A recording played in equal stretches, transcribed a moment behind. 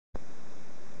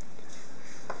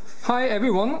Hi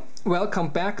everyone, welcome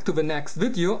back to the next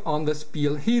video on this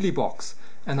BLHeliBox.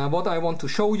 And what I want to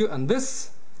show you in this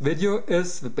video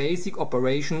is the basic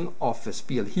operation of this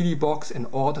BLHeliBox in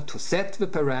order to set the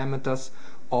parameters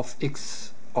of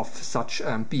such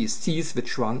BSCs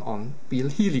which run on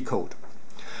BLHeli code.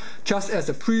 Just as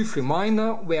a brief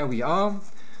reminder where we are,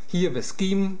 here the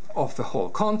scheme of the whole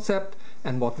concept,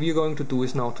 and what we're going to do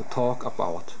is now to talk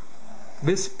about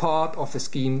this part of the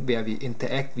scheme where we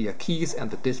interact via keys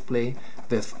and the display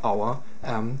with our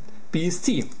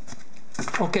BSC.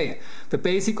 Okay, the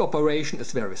basic operation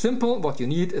is very simple. What you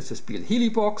need is this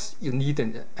BLHeliBox, you need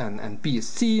an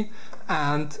BSC,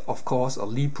 and of course a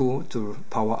LiPo to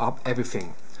power up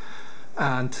everything.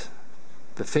 And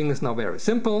the thing is now very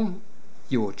simple.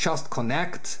 You just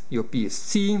connect your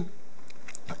BSC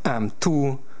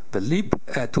to the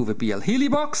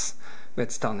BLHeliBox.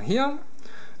 That's done here.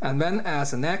 And then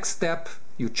as a next step,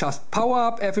 you just power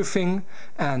up everything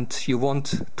and you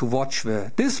want to watch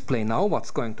the display now,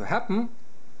 what's going to happen.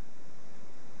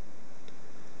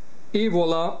 Et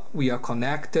voila, we are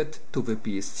connected to the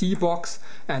BSC box,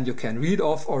 and you can read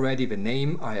off already the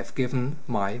name I have given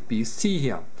my BSC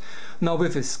here. Now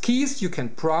with these keys you can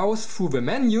browse through the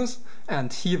menus,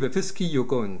 and here with this key you're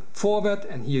going forward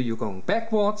and here you're going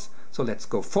backwards. So let's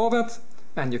go forward.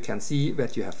 And you can see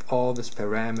that you have all these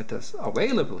parameters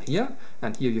available here,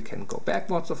 and here you can go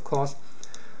backwards of course.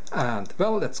 And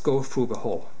well, let's go through the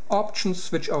whole options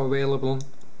which are available.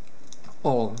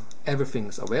 Everything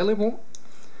is available,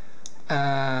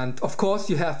 and of course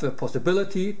you have the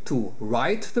possibility to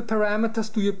write the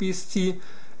parameters to your BSC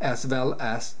as well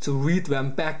as to read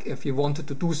them back if you wanted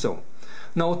to do so.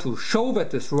 Now to show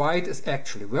that this write is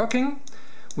actually working,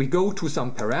 we go to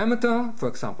some parameter, for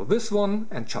example this one,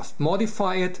 and just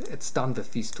modify it. It's done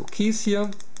with these two keys here,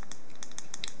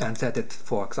 and set it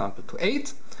for example to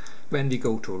 8 when we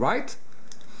go to write.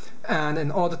 And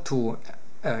in order to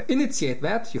initiate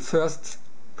that, you first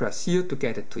press here to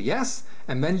get it to yes,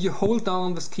 and then you hold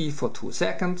down this key for 2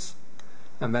 seconds,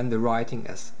 and then the writing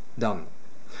is done.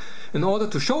 In order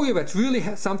to show you that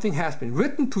really something has been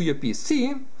written to your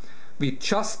BSC, we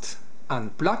just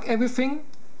unplug everything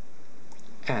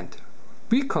and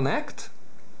reconnect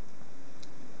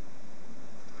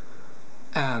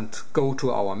and go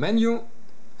to our menu,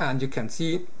 and you can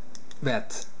see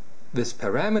that this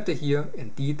parameter here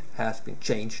indeed has been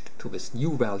changed to this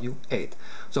new value 8.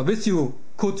 So this you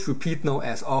could repeat now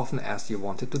as often as you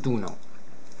wanted to do now.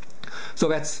 So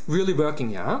that's really working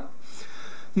here. Huh?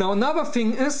 Now another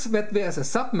thing is that there's a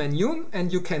submenu,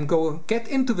 and you can get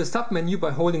into the submenu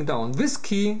by holding down this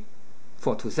key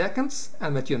for 2 seconds,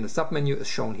 and that you're in the submenu is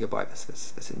shown here by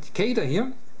this indicator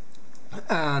here.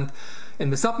 And in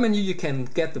the submenu you can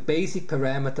get the basic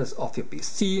parameters of your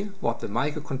BSC, what the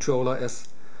microcontroller is,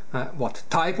 what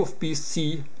type of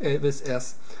BSC this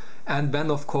is, and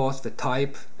then of course the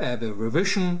type, the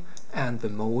revision and the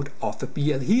mode of the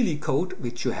BLHeli code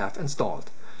which you have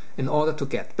installed. In order to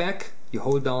get back, you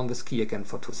hold down this key again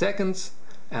for 2 seconds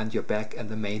and you're back in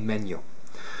the main menu.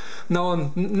 Now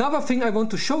another thing I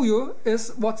want to show you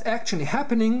is what's actually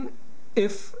happening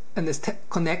if a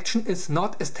connection is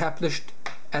not established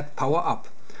at power up.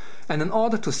 And in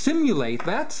order to simulate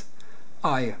that,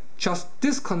 I just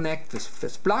disconnect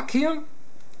this plug here,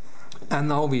 and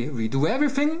now we redo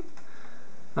everything.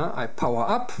 I power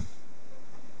up,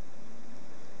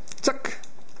 chuck.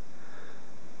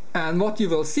 And what you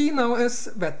will see now is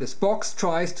that this box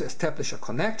tries to establish a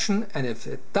connection, and if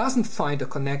it doesn't find a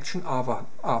connection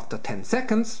after 10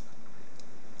 seconds,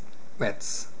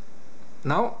 that's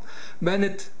now, when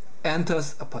it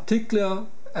enters a particular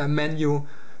menu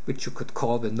which you could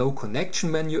call the no connection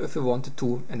menu if you wanted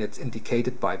to, and it's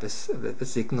indicated by the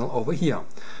signal over here.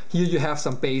 Here you have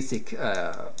some basic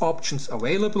options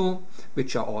available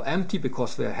which are all empty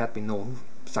because there had been no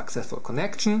successful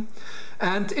connection,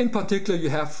 and in particular you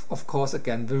have of course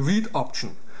again the read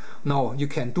option. Now you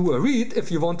can do a read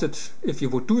if you wanted, if you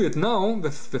would do it now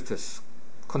with this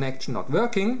connection not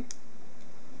working,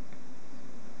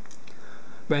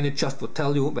 when it just would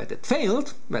tell you that it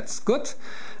failed. That's good,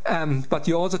 but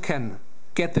you also can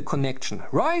get the connection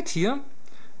right here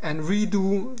and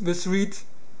redo this read,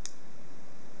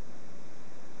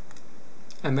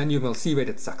 and then you will see that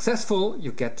it's successful.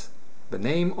 You get the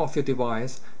name of your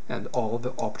device and all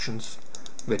the options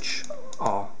which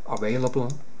are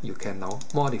available you can now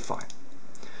modify.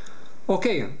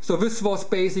 Okay, so this was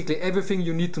basically everything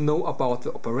you need to know about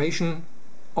the operation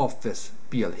of this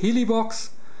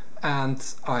BLHeliBox,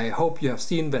 and I hope you have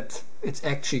seen that it's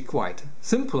actually quite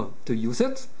simple to use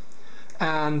it.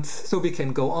 And so we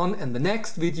can go on in the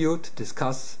next video to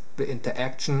discuss the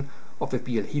interaction of a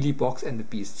BLHeliBox and a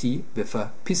BESC with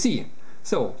a PC.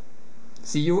 So,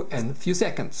 see you in a few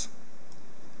seconds.